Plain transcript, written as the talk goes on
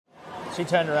she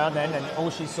turned around then and all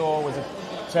she saw was a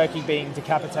turkey being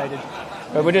decapitated.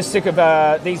 But we're just sick of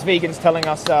these vegans telling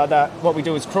us that what we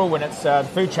do is cruel when it's the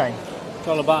food chain. It's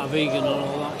all about vegan and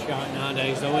all that shit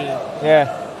nowadays, though, isn't it?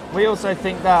 Yeah. We also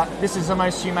think that this is the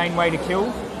most humane way to kill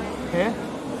here.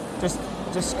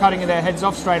 Just cutting their heads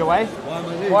off straight away.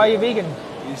 Why are you vegan?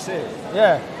 You sick?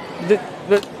 Yeah.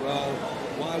 Well,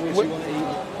 why would you want to eat?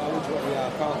 Why would you want to eat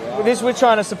our carne? This, we're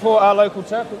trying to support our local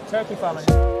turkey farming.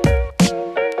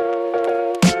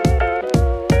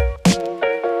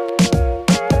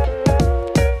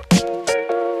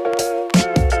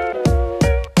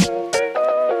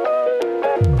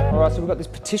 Alright, so we've got this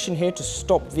petition here to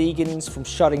stop vegans from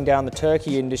shutting down the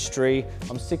turkey industry.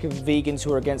 I'm sick of vegans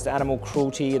who are against animal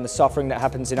cruelty and the suffering that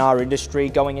happens in our industry,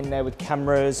 going in there with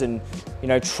cameras and, you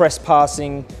know,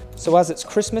 trespassing. So as it's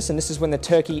Christmas and this is when the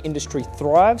turkey industry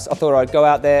thrives, I thought I'd go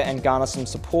out there and garner some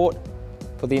support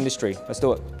for the industry. Let's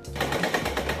do it.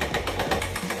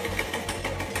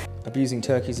 Abusing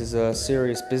turkeys is a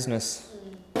serious business.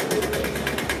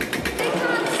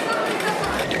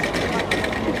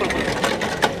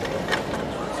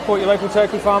 Support your local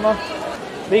turkey farmer.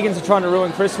 Vegans are trying to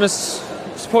ruin Christmas.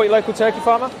 Support your local turkey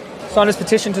farmer. Sign this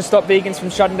petition to stop vegans from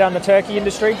shutting down the turkey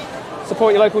industry.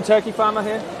 Support your local turkey farmer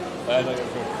here.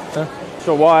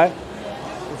 Sure why.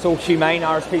 It's all humane,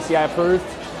 RSPCA approved.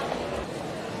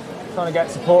 Trying to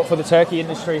get support for the turkey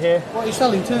industry here. What, are you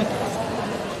selling turkeys?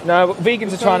 No,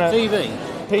 vegans are trying to... TV?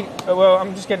 Well,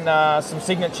 I'm just getting some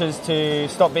signatures to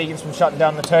stop vegans from shutting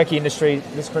down the turkey industry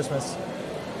this Christmas.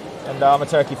 And I'm a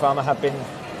turkey farmer, have been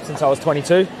since I was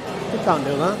 22. You can't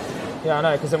do that. Yeah, I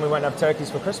know, because then we won't have turkeys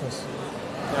for Christmas.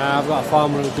 I've got a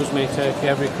farmer who does me turkey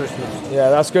every Christmas. Yeah,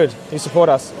 that's good. You support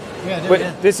us. Yeah, I do,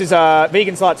 yeah. This is,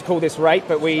 vegans like to call this rape,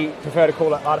 but we prefer to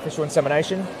call it artificial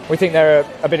insemination. We think they're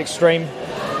a bit extreme.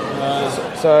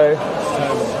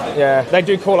 Yeah, they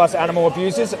do call us animal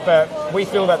abusers, but we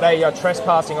feel that they are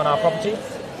trespassing on our property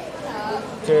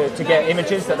to get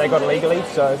images that they got illegally.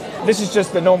 So this is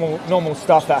just the normal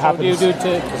stuff that happens. Do you do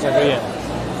turkeys every year?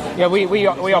 Yeah, we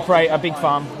operate a big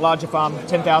farm, larger farm,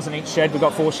 10,000 each shed. We've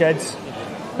got 4 sheds.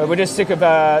 But we're just sick of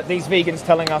these vegans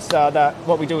telling us that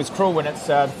what we do is cruel when it's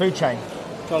the food chain.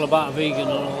 It's all about vegan and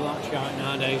all that shit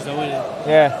nowadays, though, isn't it?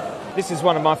 Yeah, this is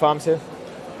one of my farms here.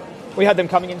 We had them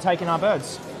coming in taking our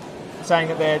birds, saying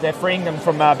that they're freeing them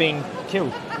from being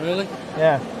killed. Really?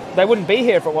 Yeah. They wouldn't be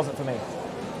here if it wasn't for me. Do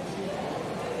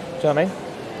you know what I mean?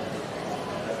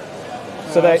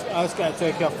 So I was going to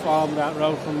take a farm that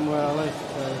road from where I live.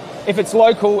 So. If it's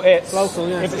local, it's local.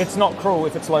 Yeah. If it's not cruel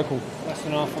if it's local. Less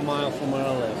than half a mile from where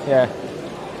I live. Yeah.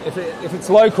 If it's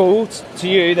local to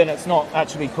you, then it's not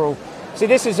actually cruel. See,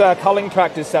 this is culling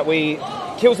practice that we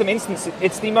kills them instantly.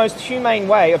 It's the most humane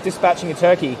way of dispatching a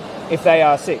turkey if they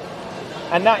are sick,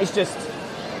 and that's just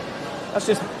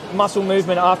muscle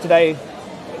movement after they're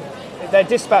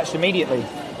dispatched immediately.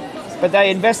 But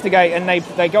they investigate and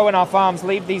they go in our farms,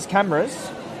 leave these cameras,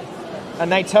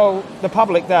 and they tell the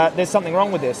public that there's something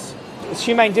wrong with this. It's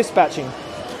humane dispatching.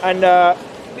 And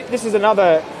this is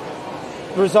another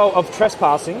result of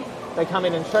trespassing. They come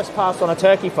in and trespass on a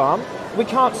turkey farm. We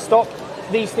can't stop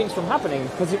these things from happening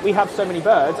because we have so many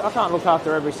birds. I can't look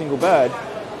after every single bird.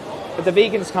 But the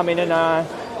vegans come in and,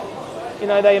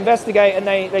 they investigate and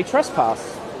they trespass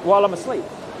while I'm asleep.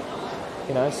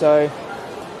 So...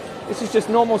 This is just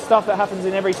normal stuff that happens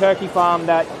in every turkey farm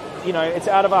that, it's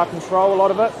out of our control, a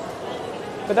lot of it.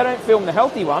 But they don't film the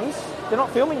healthy ones. They're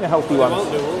not filming the healthy ones.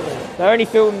 Won't do, will they? They only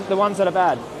film the ones that are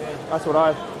bad. Yeah. That's what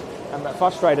I am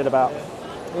frustrated about.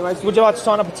 Anyways, would you like to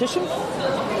sign a petition?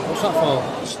 What's that for?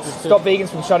 Stop vegans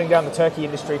from shutting down the turkey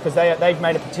industry, because they've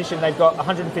made a petition. They've got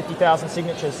 150,000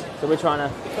 signatures. So we're trying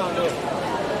to... You can't do it.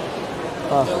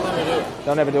 They'll never do it.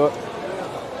 They'll never do it?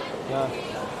 No.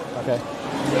 Okay.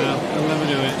 No, they'll never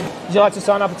do it. Would you like to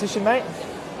sign our petition, mate?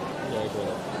 Yeah, go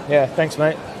on. Yeah, thanks,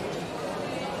 mate.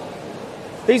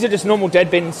 These are just normal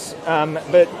dead bins,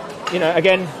 but,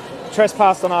 again,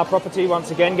 trespassed on our property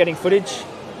once again, getting footage.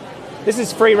 This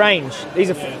is free range. This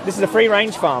is a free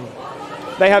range farm.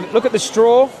 They have, look at the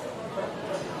straw,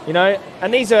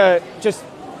 and these are just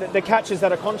the catchers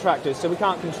that are contractors, so we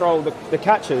can't control the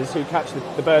catchers who catch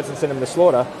the birds and send them to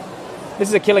slaughter. This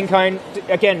is a killing cone.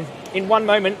 Again, in one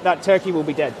moment, that turkey will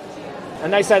be dead.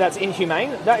 And they say that's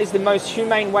inhumane. That is the most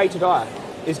humane way to die,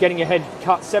 is getting your head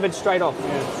severed straight off.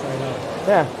 Yeah, straight off.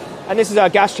 Yeah. And this is our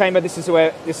gas chamber. This is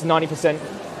 90%,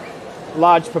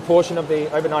 large proportion of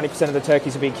over 90% of the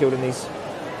turkeys are being killed in these.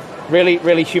 Really,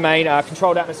 really humane,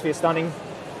 controlled atmosphere, stunning.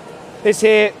 This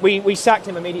here, we sacked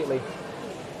him immediately.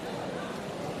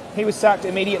 He was sacked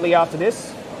immediately after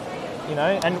this,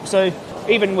 'Cause, and so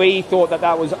even we thought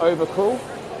that was over cruel.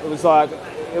 It was like,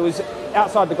 it was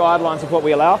outside the guidelines of what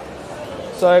we allow.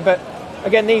 So, but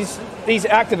again, these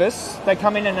activists, they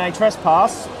come in and they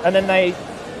trespass, and then they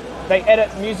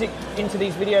edit music into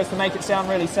these videos to make it sound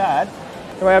really sad.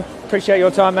 Anyway, I appreciate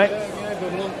your time, mate. Yeah,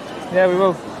 good luck. Yeah, we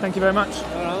will. Thank you very much.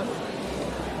 All right.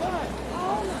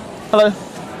 Hello.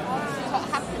 What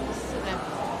happens to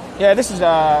them? Yeah, this is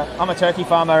I'm a turkey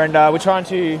farmer, and we're trying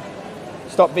to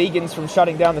stop vegans from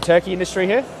shutting down the turkey industry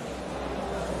here.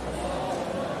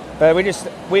 But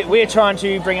we're trying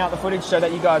to bring out the footage so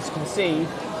that you guys can see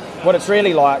what it's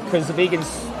really like, because the vegans,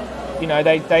 you know,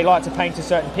 they like to paint a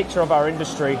certain picture of our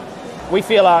industry. We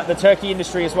feel the turkey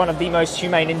industry is one of the most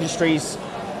humane industries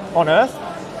on earth.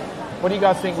 What do you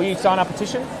guys think? Will you sign our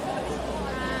petition?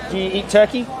 Do you eat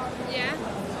turkey?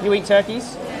 Yeah. You eat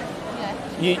turkeys?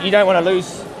 Yeah. You don't want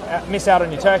to miss out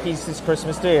on your turkeys this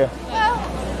Christmas, do you? Well,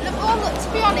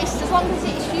 to be honest, as long as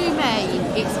it's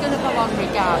humane, it's going to go on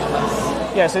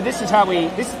regardless. Yeah, so this is how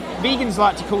vegans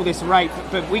like to call this rape,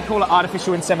 but we call it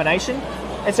artificial insemination.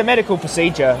 It's a medical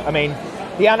procedure. I mean,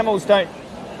 the animals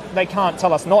they can't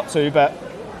tell us not to, but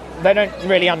they don't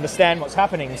really understand what's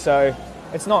happening, so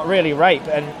it's not really rape.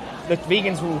 And the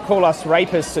vegans will call us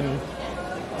rapists and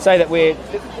say that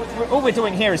all we're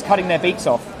doing here is cutting their beaks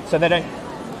off, so they don't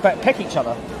peck each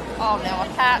other. Oh no, I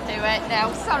can't do it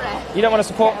now. Sorry. You don't want to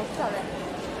support? No, sorry.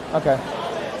 Okay.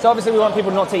 So obviously we want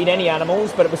people not to eat any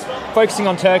animals, but it was focusing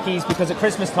on turkeys because at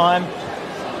Christmas time,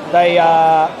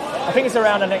 I think it's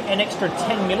around an extra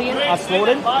 10 million are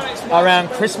slaughtered around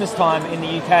Christmas time in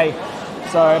the UK.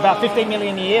 So about 15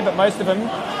 million a year, but most of them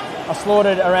are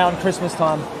slaughtered around Christmas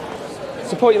time.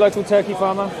 Support your local turkey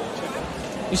farmer.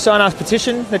 You sign our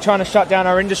petition. They're trying to shut down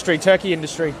our industry, turkey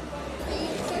industry.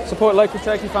 Support local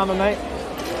turkey farmer, mate.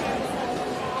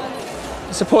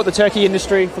 Support the turkey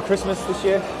industry for Christmas this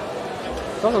year.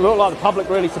 Doesn't look like the public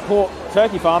really support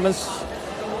turkey farmers.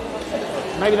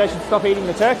 Maybe they should stop eating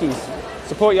the turkeys.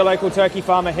 Support your local turkey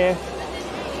farmer here.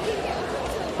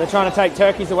 They're trying to take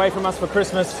turkeys away from us for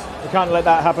Christmas. We can't let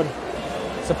that happen.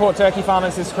 Support turkey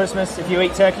farmers this Christmas. If you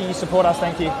eat turkey, you support us,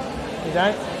 thank you. You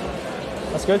don't?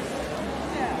 That's good.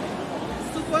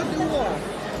 Support the war.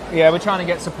 Yeah, we're trying to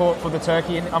get support for the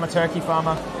turkey. I'm a turkey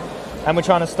farmer. And we're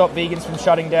trying to stop vegans from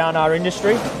shutting down our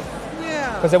industry.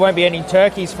 Yeah. Because there won't be any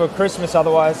turkeys for Christmas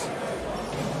otherwise.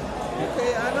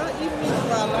 Okay, I don't eat meat,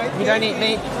 but I like You don't eat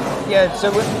meat? Yeah,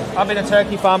 so I've been a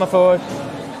turkey farmer for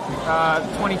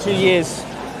 22 years.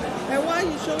 And why are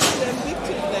you showing them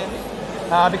victims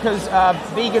then? Because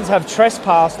vegans have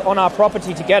trespassed on our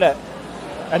property to get it.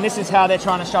 And this is how they're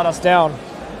trying to shut us down.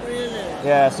 Really?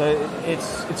 Yeah, so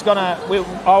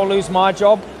I'll lose my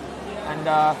job.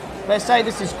 And they say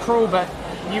this is cruel, but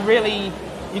you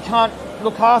can't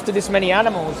look after this many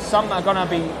animals. Some are gonna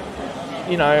be,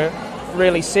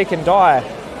 really sick and die.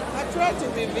 I try to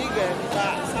be vegan,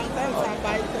 but sometimes I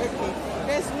buy turkey.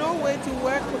 There's no way to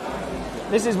work.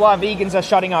 This is why vegans are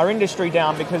shutting our industry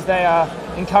down, because they are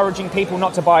encouraging people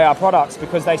not to buy our products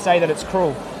because they say that it's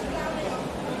cruel.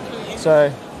 So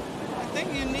I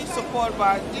think you need support,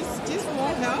 but this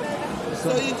won't help.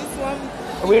 So you just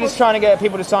want. we're just trying to get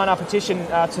people to sign our petition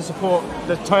to support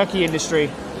the turkey industry.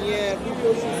 Yeah,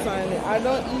 people should sign it. I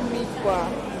don't eat meat, but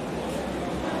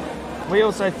We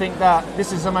also think that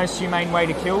this is the most humane way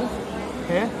to kill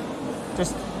here.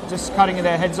 Just cutting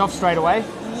their heads off straight away.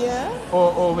 yeah.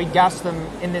 Or we gas them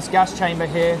in this gas chamber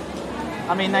here.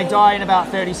 I mean, they die in about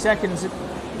 30 seconds.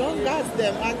 Don't gas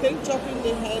them. I think chopping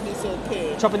the head is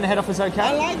okay. Chopping the head off is I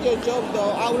okay? like your job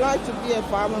though. I would like to be a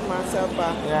farmer myself,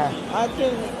 but Yeah, I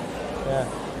think yeah.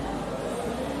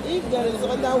 if there is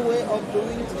other way of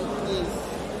doing this,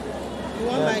 you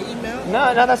want my email?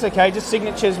 No, that's okay. Just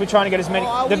signatures. We're trying to get as many. Oh,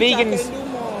 I The wish I vegans, can do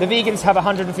more. the vegans have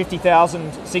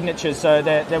 150,000 signatures, so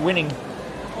they're winning.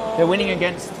 They're winning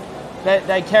against.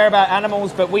 They care about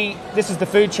animals, but this is the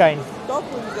food chain. Talk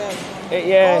with them.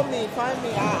 Yeah. Call me, find me.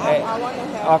 I want to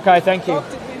help. Okay, thank you. Talk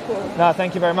to people. No,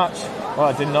 thank you very much. Well,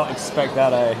 I did not expect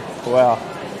that, eh? Wow.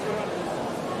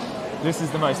 This is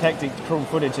the most hectic, cruel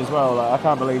footage as well. Like, I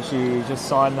can't believe she just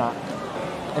signed that.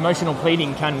 Emotional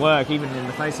pleading can work even in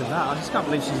the face of that. I just can't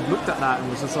believe she looked at that and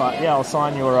was just like, yeah, I'll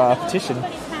sign your petition.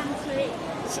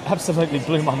 It absolutely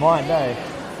blew my mind, eh?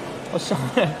 I was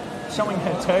showing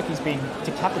her turkeys being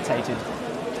decapitated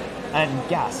and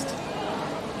gassed.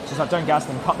 She's like, don't gas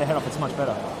them, cut their head off, it's much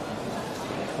better.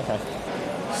 Okay.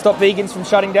 Stop vegans from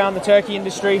shutting down the turkey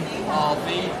industry.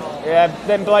 Yeah,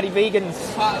 them bloody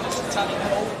vegans. Part of a satanic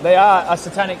cult. They are a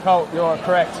satanic cult, you're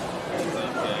correct.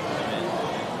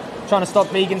 Trying to stop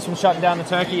vegans from shutting down the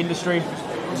turkey industry.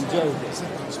 You joke. It's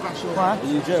special. What?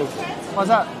 You joke. What's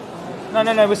that?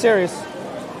 No, we're serious.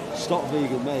 Stop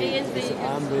vegan, mate. He is vegan.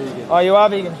 I'm vegan. Oh, you are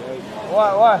vegan?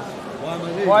 Why? Why am I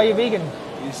vegan? Why are you vegan?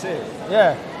 Are you serious?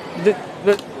 Yeah.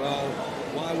 Well,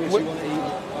 why would you want to eat?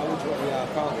 Why would you want to eat our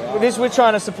can't we? This, we're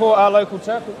trying to support our local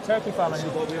turkey farming.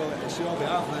 It's your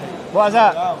behalf, mate. Why is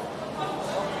that?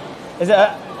 Is it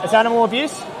it's animal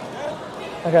abuse?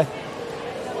 Okay.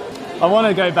 I want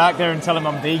to go back there and tell him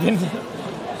I'm vegan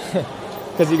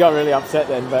because he got really upset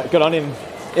then. But good on him.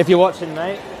 If you're watching,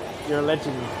 mate, you're a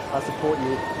legend. I support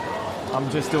you. I'm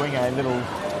just doing a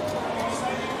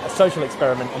social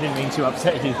experiment. I didn't mean to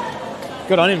upset you.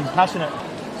 Good on him. Passionate.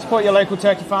 Support your local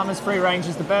turkey farmers. Free range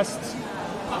is the best.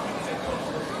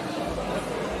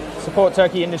 Support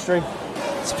turkey industry.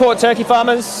 Support turkey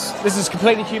farmers. This is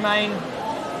completely humane.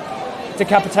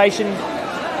 Decapitation.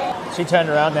 She turned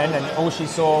around then and all she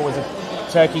saw was a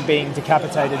turkey being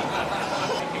decapitated.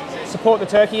 Support the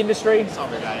turkey industry.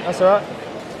 That's all right.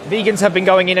 Vegans have been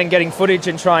going in and getting footage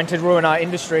and trying to ruin our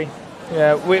industry.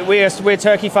 Yeah, we're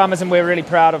turkey farmers and we're really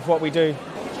proud of what we do.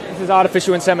 This is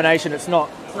artificial insemination. It's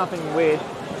nothing weird.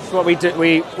 It's what we do.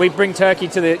 We bring turkey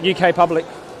to the UK public.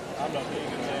 I'm not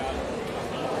vegan.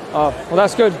 Oh, well,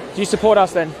 that's good. Do you support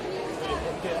us then?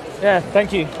 Yeah,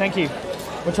 thank you.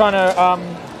 We're trying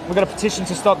to. We've got a petition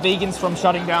to stop vegans from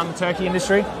shutting down the turkey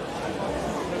industry.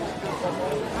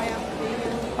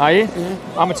 Are you?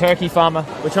 Mm-hmm. I'm a turkey farmer.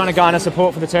 We're trying to garner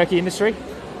support for the turkey industry.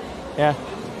 Yeah.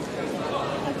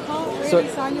 I can't really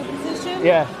sign your petition.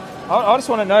 Yeah. I just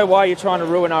want to know why you're trying to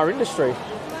ruin our industry.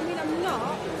 I mean, I'm not.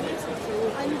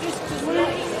 I'm just doing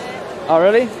it. Oh,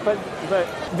 really? But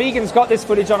vegans got this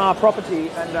footage on our property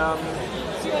and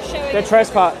So you're showing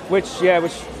they're which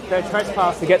they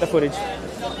trespass to get the footage.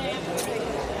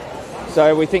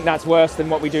 So we think that's worse than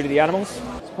what we do to the animals.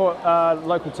 Support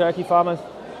local turkey farmers.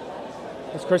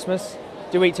 It's Christmas.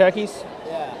 Do you eat turkeys?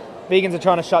 Yeah. Vegans are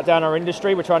trying to shut down our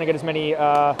industry. We're trying to get as many. They've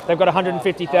got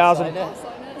 150,000.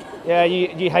 Yeah,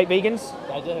 you hate vegans?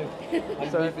 I do.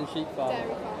 I'm a beef and sheep farmer.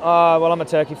 Well, I'm a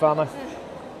turkey farmer.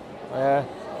 Yeah.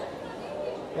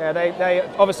 Yeah, they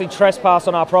obviously trespass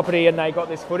on our property and they got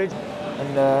this footage.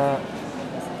 And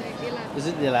Is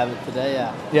it the 11th today?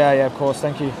 Yeah. yeah, of course.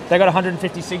 Thank you. They got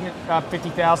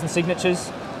 50,000 signatures.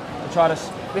 They try to.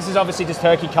 This is obviously just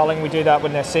turkey culling. We do that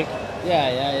when they're sick.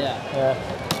 Yeah.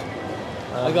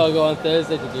 I gotta go on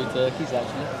Thursday to do turkeys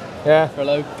actually. Yeah. For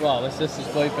my sister's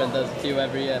boyfriend does a few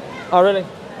every year. Oh, really?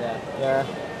 Yeah.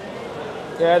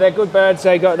 Yeah, they're good birds.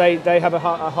 They have a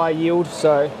high yield.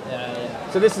 So.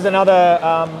 Yeah. So this is another.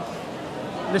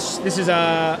 This is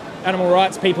animal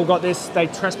rights people got this. They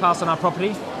trespass on our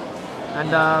property, and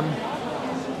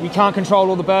you can't control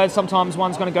all the birds. Sometimes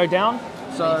one's going to go down.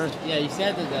 So yeah, you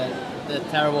said that they're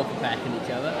terrible for pecking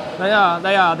each other. They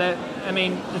are. I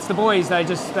mean, it's the boys. They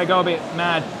go a bit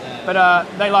mad, but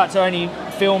they like to only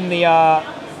film the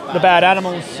bad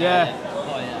animals. Yeah.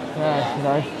 Oh yeah. Yeah, you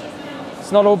know,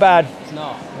 it's not all bad. It's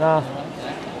not. No.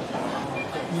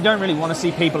 You don't really want to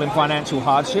see people in financial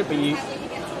hardship, but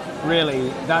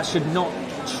that should not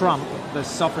trump the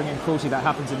suffering and cruelty that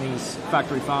happens in these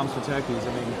factory farms for turkeys.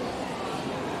 I mean,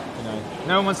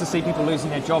 no one wants to see people losing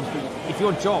their jobs, but if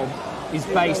your job is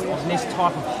based on this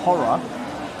type of horror,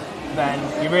 then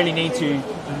you really need to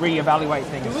reevaluate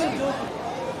things.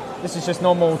 This is just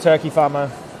normal turkey farmer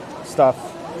stuff.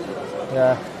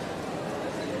 Yeah.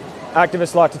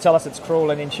 Activists like to tell us it's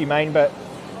cruel and inhumane, but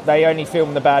they only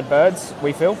film the bad birds,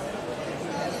 we feel.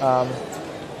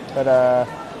 But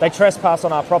they trespass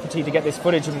on our property to get this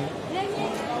footage, and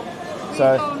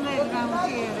so.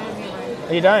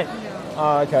 You don't?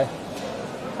 Oh, okay.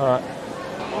 All right.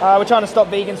 We're trying to stop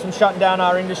vegans from shutting down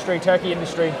our industry, turkey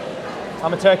industry.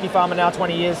 I'm a turkey farmer now,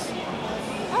 20 years.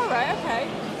 Oh, right, okay.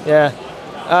 Yeah.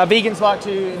 Vegans like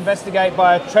to investigate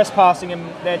by trespassing, and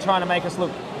they're trying to make us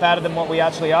look better than what we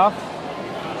actually are.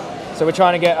 So we're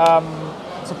trying to get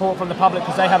support from the public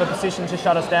because they have a petition to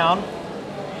shut us down.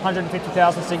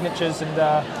 150,000 signatures, and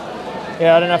I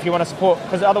don't know if you want to support,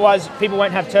 because otherwise people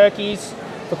won't have turkeys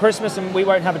for Christmas and we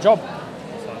won't have a job.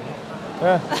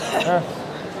 Yeah.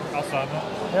 I'll sign that.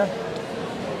 Yeah.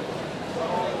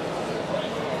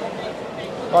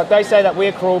 Like they say that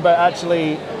we're cruel, but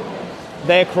actually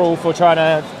they're cruel for trying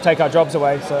to take our jobs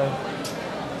away. So.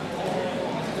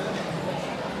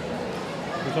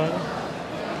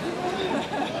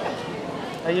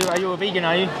 Are you a vegan?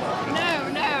 Are you? No.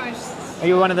 Are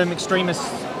you one of them extremists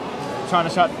trying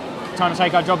to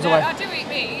take our jobs away? I do eat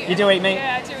meat. You do eat meat?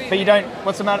 Yeah, I do eat But you meat. don't.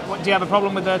 What's the matter? Do you have a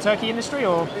problem with the turkey industry,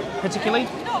 or particularly?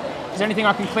 No. Is there anything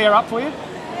I can clear up for you?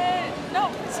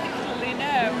 Not particularly,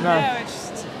 no. No. No, it's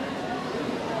just...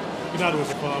 My dad was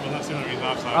a farmer, that's the only reason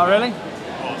I've signed Oh, really? it.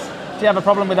 Do you have a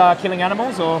problem with killing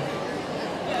animals, or?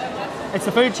 It's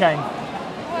the food chain.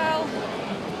 Well,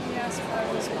 yeah, I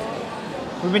suppose.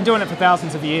 We've been doing it for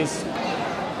thousands of years.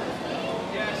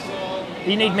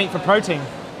 You need meat for protein.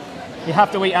 You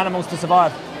have to eat animals to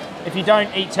survive. If you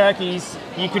don't eat turkeys,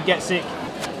 you could get sick.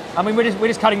 I mean, we're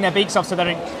just cutting their beaks off so they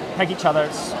don't peg each other.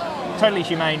 It's totally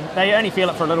humane. They only feel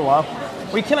it for a little while.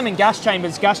 We kill them in gas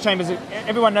chambers. Gas chambers,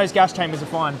 everyone knows gas chambers are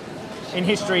fine. In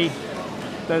history,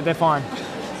 they're fine.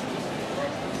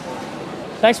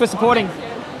 Thanks for supporting.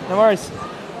 No worries.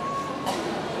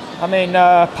 I mean,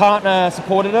 partner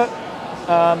supported it,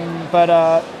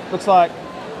 but looks like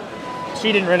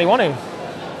she didn't really want to.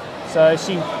 So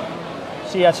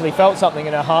she actually felt something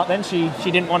in her heart then. She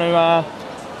didn't want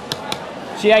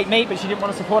to, she ate meat, but she didn't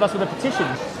want to support us with a petition.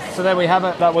 So there we have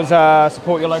it. That was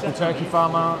support your local turkey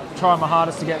farmer. Trying my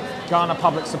hardest to garner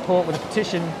public support with a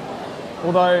petition.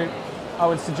 Although I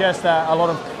would suggest that a lot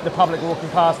of the public walking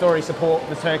past already support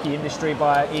the turkey industry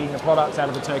by eating the products out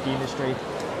of the turkey industry.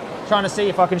 Trying to see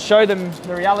if I can show them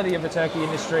the reality of the turkey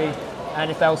industry and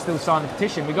if they'll still sign the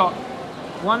petition. We got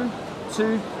 1,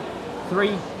 2,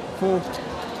 3, 4.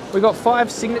 We got 5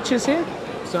 signatures here,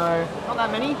 so not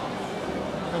that many.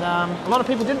 But a lot of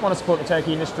people didn't want to support the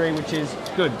turkey industry, which is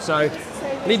good. So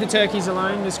leave the turkeys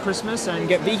alone this Christmas and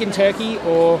get vegan turkey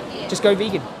or just go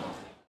vegan.